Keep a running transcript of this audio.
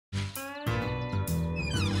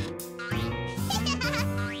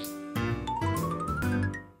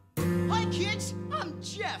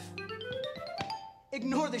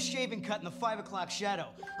Ignore the shaving cut and the 5 o'clock shadow.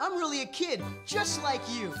 I'm really a kid, just like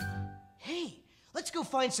you. Hey, let's go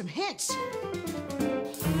find some hints.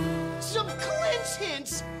 Some Clint's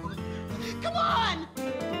hints! Come on!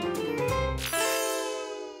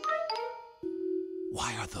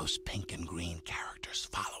 Why are those pink and green characters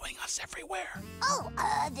following us everywhere? Oh,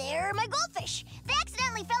 they're my goldfish. They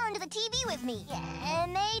accidentally fell into the TV with me,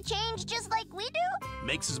 and they change just like we do.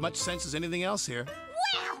 Makes as much sense as anything else here.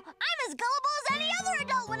 Wow! I'm as gullible as any other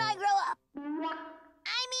adult when I grow up.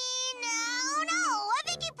 I mean, oh no, a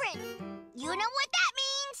Vicky print. You know what that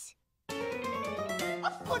means?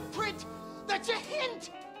 A footprint! That's a hint!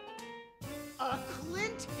 A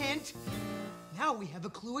Clint hint? Now we have a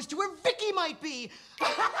clue as to where Vicky might be!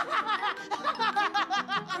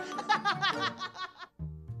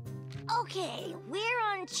 Okay, we're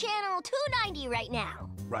on channel 290 right now.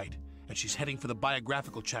 Right, and she's heading for the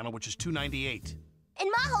biographical channel, which is 298. And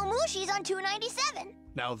Maho Mushi's on 297.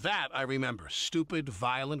 Now that I remember. Stupid,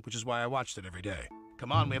 violent, which is why I watched it every day.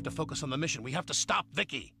 Come on, we have to focus on the mission. We have to stop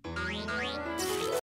Vicky.